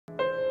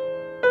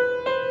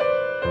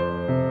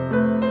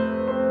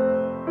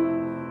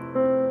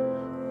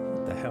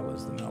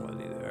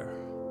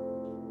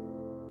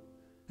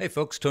Hey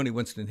folks, Tony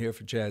Winston here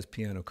for Jazz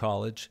Piano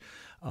College.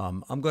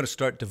 I'm going to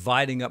start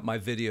dividing up my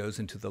videos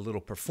into the little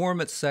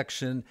performance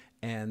section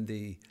and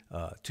the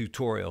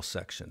tutorial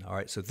section. All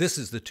right, so this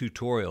is the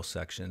tutorial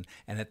section,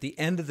 and at the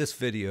end of this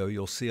video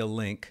you'll see a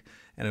link,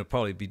 and it'll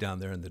probably be down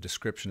there in the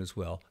description as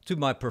well, to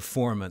my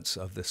performance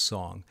of this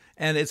song.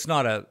 And it's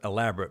not an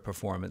elaborate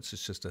performance,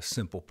 it's just a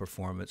simple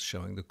performance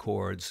showing the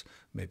chords,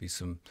 maybe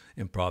some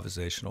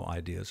improvisational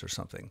ideas or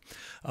something.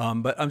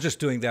 But I'm just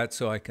doing that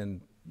so I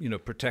can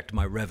protect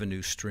my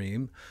revenue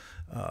stream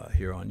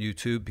here on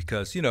YouTube,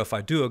 because, if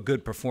I do a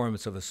good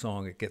performance of a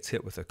song, it gets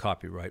hit with a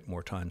copyright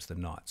more times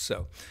than not.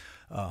 So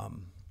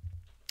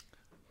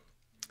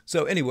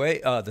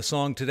anyway, the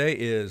song today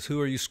is Who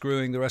Are You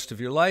Screwing the Rest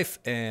of Your Life?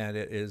 And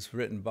it is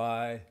written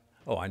by,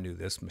 oh, I knew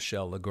this,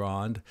 Michel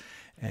Legrand.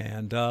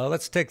 And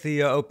let's take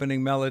the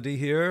opening melody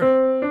here.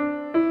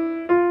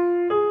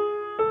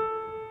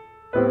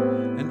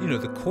 And,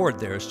 the chord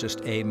there is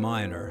just A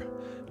minor.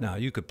 Now,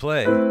 you could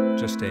play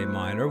just A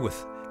minor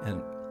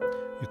and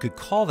you could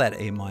call that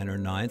A minor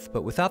ninth,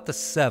 but without the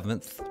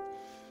seventh,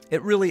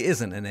 it really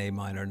isn't an A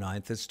minor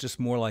ninth. It's just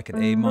more like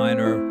an A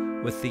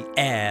minor with the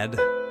add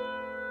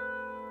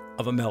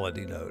of a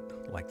melody note,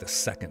 like the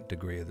second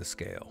degree of the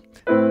scale.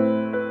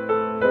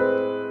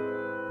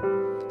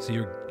 So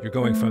you're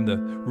going from the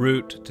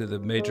root to the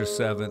major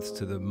seventh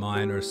to the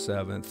minor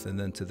seventh and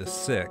then to the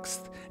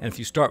sixth. And if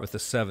you start with the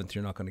seventh,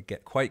 you're not going to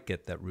quite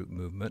get that root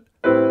movement.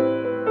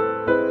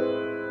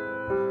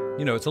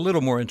 It's a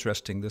little more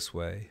interesting this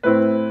way.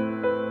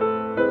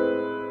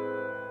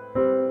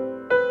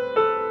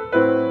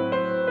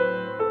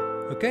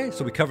 Okay,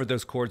 so we covered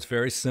those chords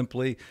very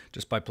simply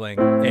just by playing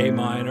A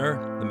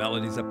minor, the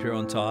melody's up here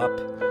on top,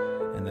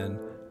 and then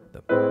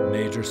the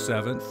major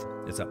seventh.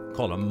 It's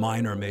called a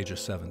minor major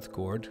seventh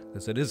chord,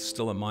 because it is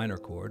still a minor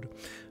chord.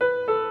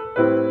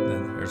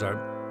 Then here's our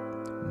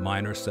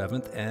minor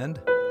seventh and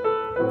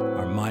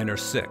our minor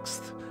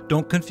sixth.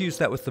 Don't confuse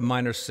that with the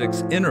minor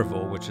sixth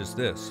interval, which is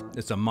this.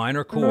 It's a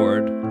minor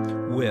chord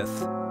with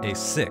a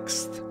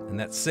sixth, and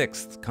that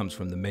sixth comes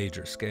from the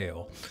major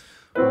scale.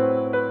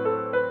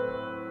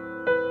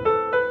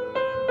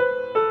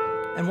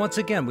 And once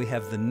again, we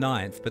have the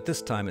ninth, but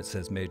this time it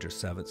says major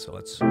seventh, so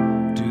let's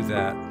do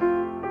that.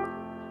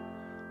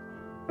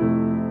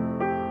 And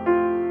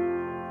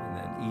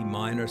then E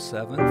minor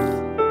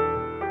seventh.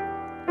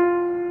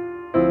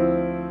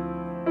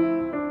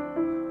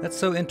 That's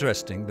so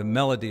interesting. The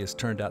melody has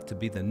turned out to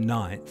be the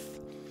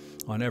ninth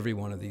on every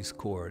one of these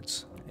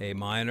chords. A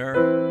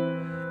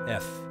minor,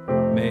 F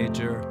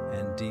major,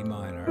 and D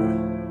minor.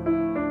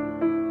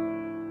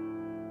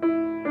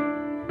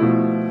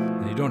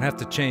 Now you don't have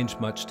to change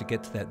much to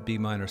get to that B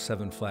minor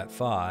 7 flat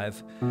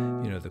 5.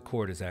 The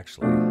chord is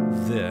actually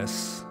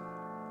this.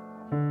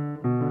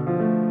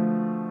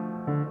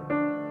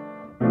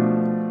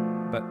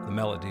 But the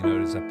melody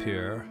note is up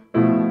here.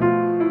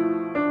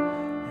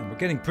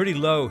 Getting pretty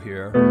low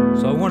here,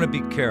 so I want to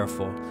be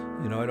careful.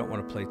 I don't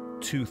want to play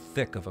too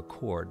thick of a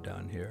chord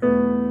down here.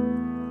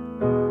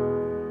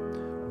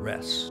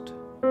 Rest.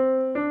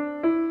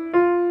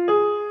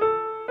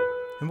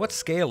 And what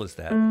scale is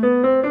that?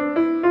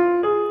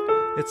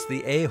 It's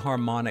the A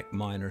harmonic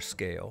minor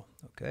scale,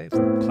 okay,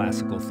 from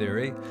classical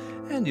theory.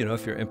 And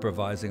if you're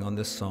improvising on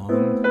this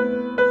song,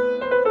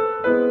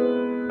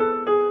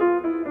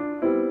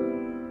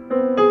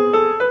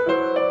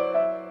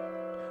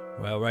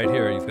 well, right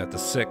here you've got the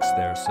sixth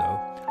there, so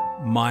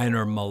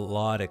minor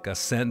melodic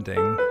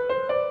ascending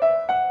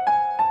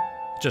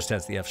just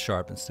has the F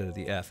sharp instead of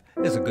the F.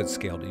 It's a good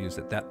scale to use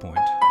at that point.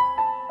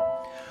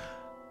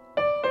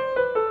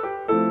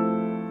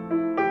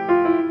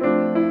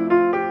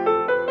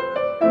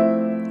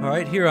 All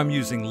right, here I'm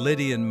using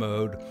Lydian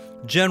mode.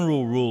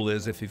 General rule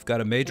is if you've got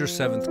a major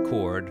seventh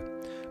chord,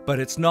 but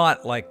it's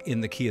not like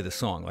in the key of the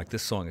song. Like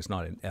this song is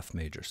not in F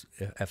major,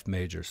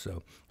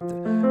 so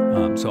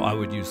I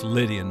would use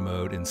Lydian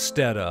mode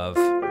instead of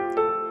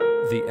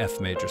the F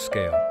major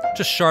scale.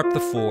 Just sharp the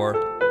 4,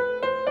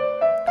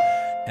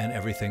 and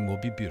everything will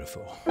be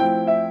beautiful.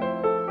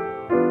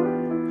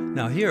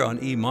 Now here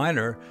on E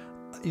minor,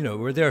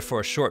 we're there for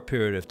a short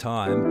period of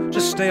time.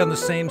 Just stay on the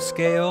same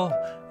scale.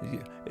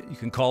 You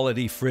can call it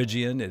E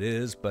Phrygian, it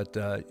is, but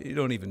you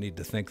don't even need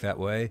to think that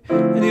way.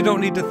 And you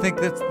don't need to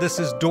think that this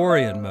is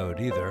Dorian mode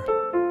either.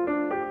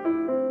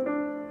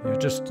 You're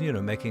just,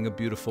 making a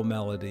beautiful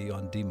melody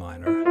on D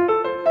minor.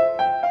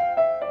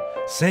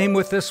 Same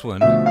with this one.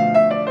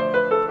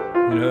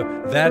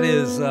 That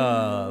is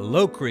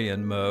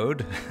Locrian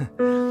mode.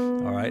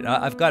 All right,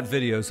 I've got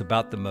videos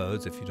about the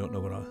modes if you don't know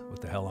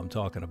what the hell I'm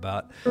talking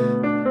about.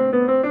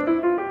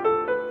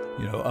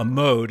 A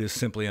mode is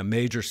simply a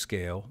major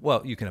scale.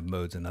 Well, you can have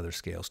modes in other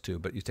scales too,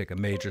 but you take a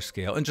major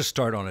scale and just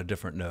start on a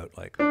different note.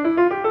 Like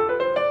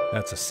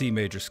that's a C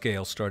major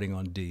scale starting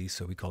on D,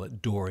 so we call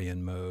it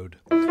Dorian mode,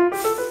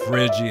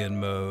 Phrygian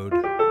mode,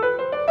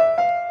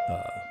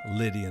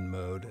 Lydian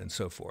mode, and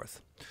so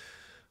forth.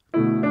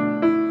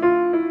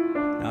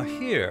 Now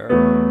here,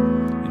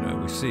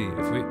 we see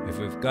if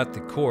we've got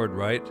the chord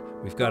right,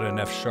 we've got an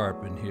F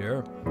sharp in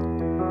here.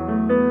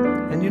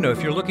 And you know,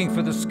 if you're looking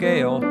for the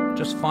scale,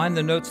 just find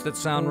the notes that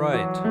sound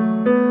right.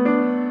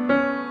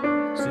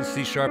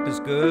 C sharp is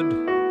good.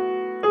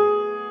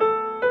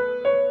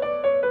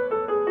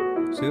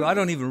 So I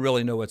don't even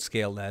really know what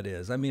scale that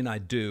is. I mean, I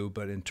do,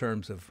 but in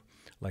terms of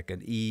like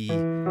an E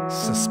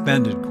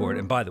suspended chord,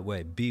 and by the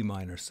way, B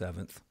minor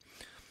 7th,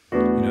 you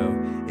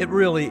know, it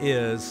really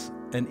is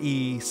an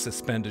E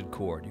suspended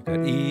chord. You've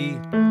got E,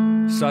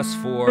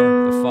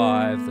 sus4, the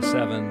 5, the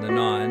 7, the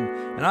 9,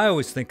 and I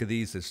always think of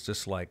these as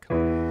just like, you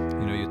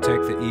know, you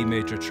take the E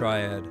major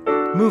triad,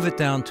 move it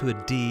down to a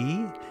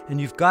D, and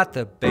you've got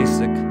the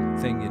basic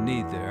thing you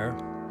need there.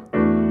 All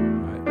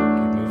right,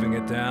 keep moving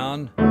it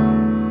down,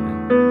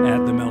 and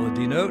add the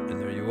melody note, and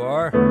there you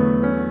are.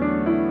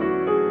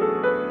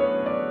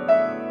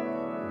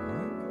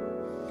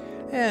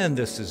 And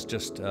this is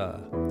just,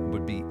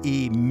 would be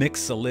E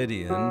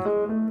mixolydian,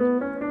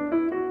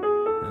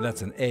 and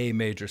that's an A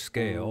major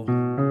scale,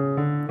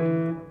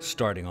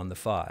 starting on the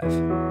 5.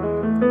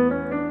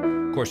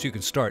 Of course, you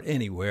can start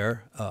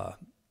anywhere,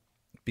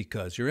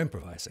 because you're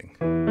improvising.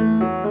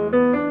 And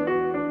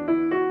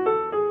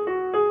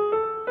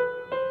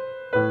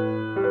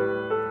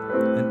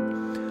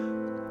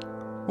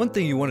one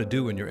thing you want to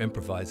do when you're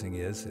improvising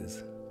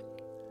is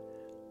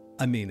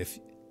I mean,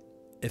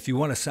 if you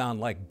want to sound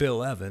like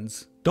Bill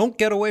Evans, don't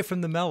get away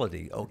from the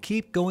melody. Oh,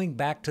 keep going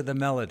back to the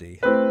melody.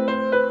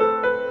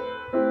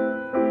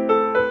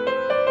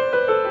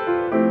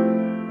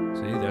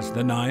 See, there's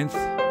the 9th.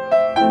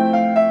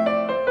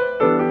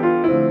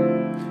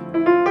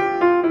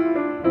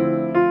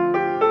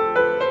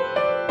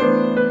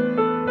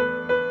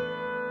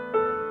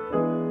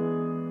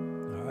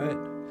 All right.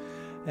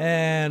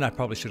 And I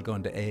probably should have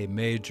gone to A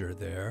major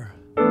there,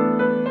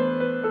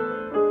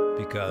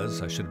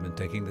 because I should have been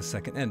taking the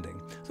second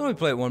ending. So let me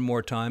play it one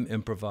more time,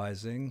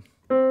 improvising.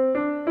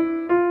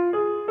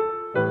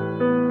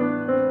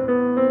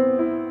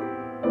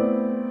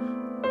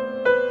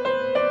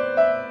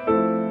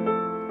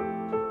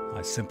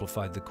 I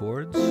simplified the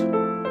chords.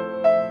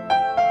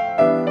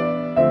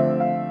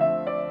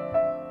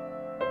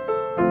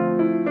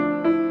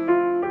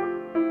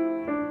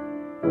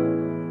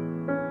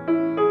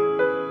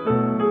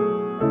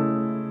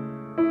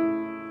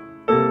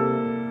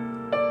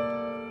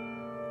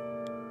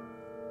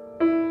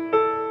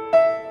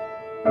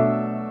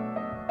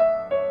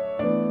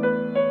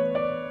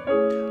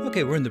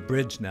 Okay, we're in the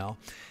bridge now,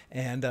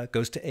 and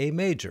goes to A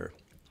major.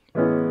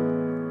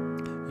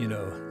 You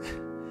know,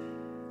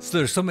 so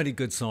there's so many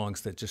good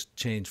songs that just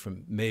change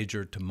from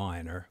major to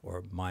minor,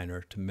 or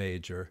minor to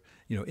major,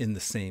 you know, in the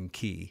same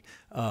key.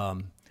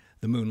 The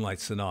Moonlight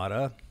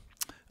Sonata,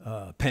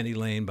 Penny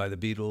Lane by the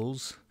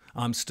Beatles,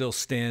 I'm Still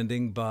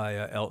Standing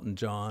by Elton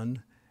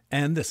John,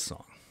 and this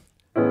song.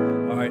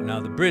 All right,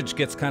 now the bridge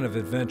gets kind of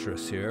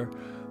adventurous here.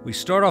 We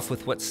start off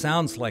with what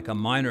sounds like a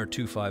minor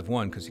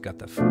 2-5-1, because you got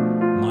the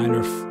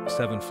minor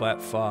 7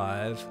 flat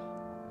 5,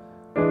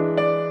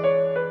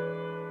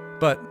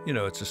 but you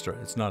know,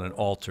 it's not an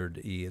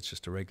altered E, it's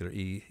just a regular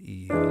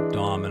E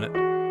dominant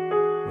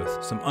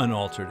with some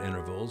unaltered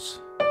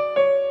intervals,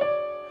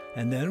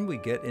 and then we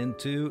get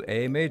into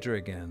A major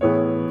again. All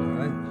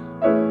right.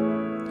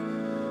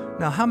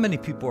 Now, how many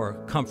people are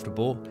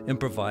comfortable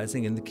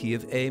improvising in the key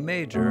of A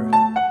major?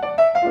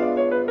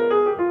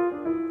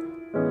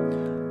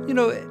 You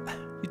know,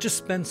 you just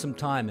spend some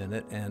time in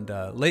it, and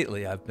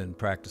lately I've been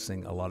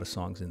practicing a lot of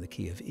songs in the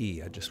key of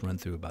E. I just run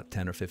through about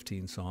 10 or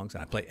 15 songs,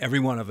 and I play every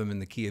one of them in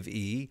the key of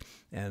E,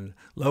 and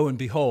lo and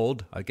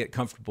behold, I get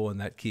comfortable in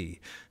that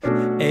key.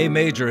 A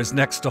major is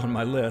next on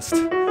my list.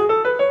 And,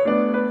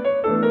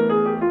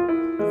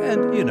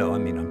 you know, I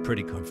mean, I'm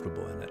pretty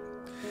comfortable in it.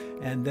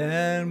 And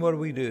then what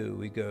do?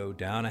 We go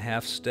down a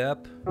half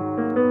step,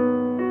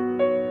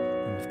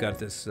 and we've got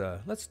this,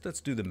 let's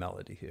do the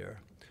melody here.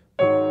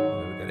 We've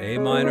got A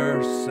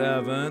minor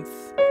 7th,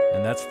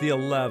 and that's the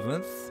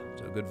 11th,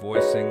 so a good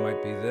voicing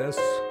might be this.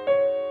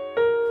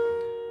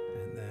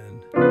 And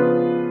then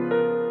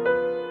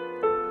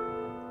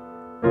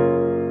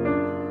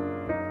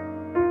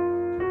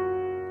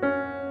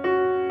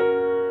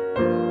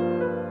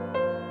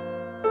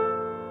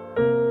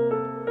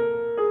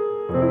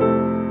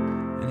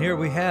and here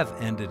we have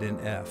ended in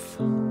F.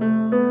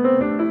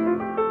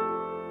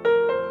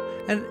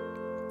 And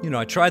you know,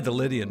 I tried the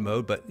Lydian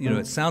mode, but, you know,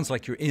 it sounds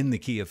like you're in the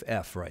key of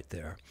F right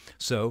there.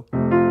 So,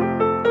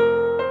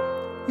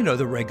 you know,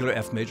 the regular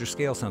F major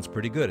scale sounds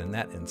pretty good in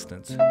that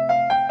instance.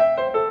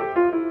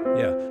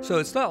 Yeah, so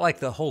it's not like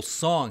the whole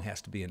song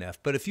has to be in F,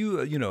 but if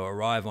you, you know,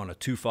 arrive on a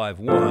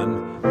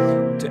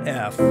 2-5-1 to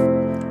F,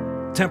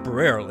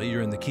 temporarily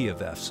you're in the key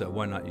of F, so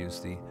why not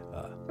use the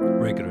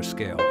regular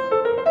scale?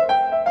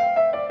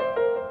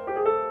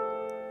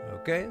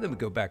 Okay, then we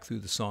go back through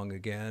the song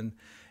again,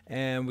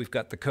 and we've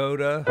got the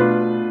coda.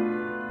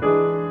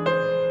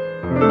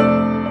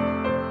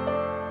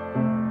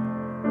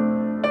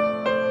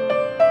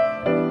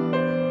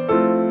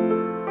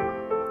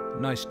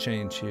 Nice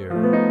change here.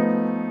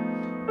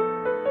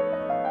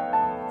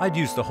 I'd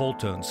use the whole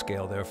tone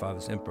scale there if I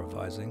was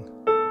improvising.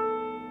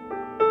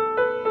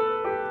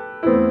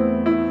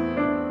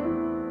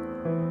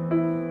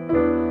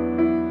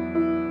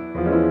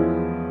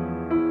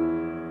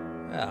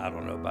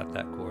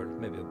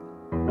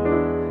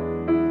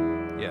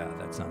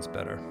 that sounds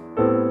better.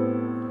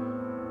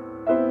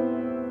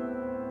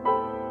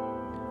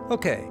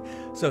 Okay,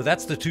 so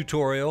that's the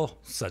tutorial,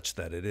 such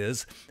that it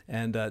is,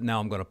 and now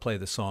I'm going to play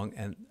the song,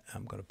 and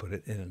I'm going to put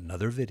it in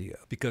another video,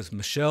 because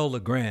Michel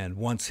Legrand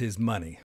wants his money.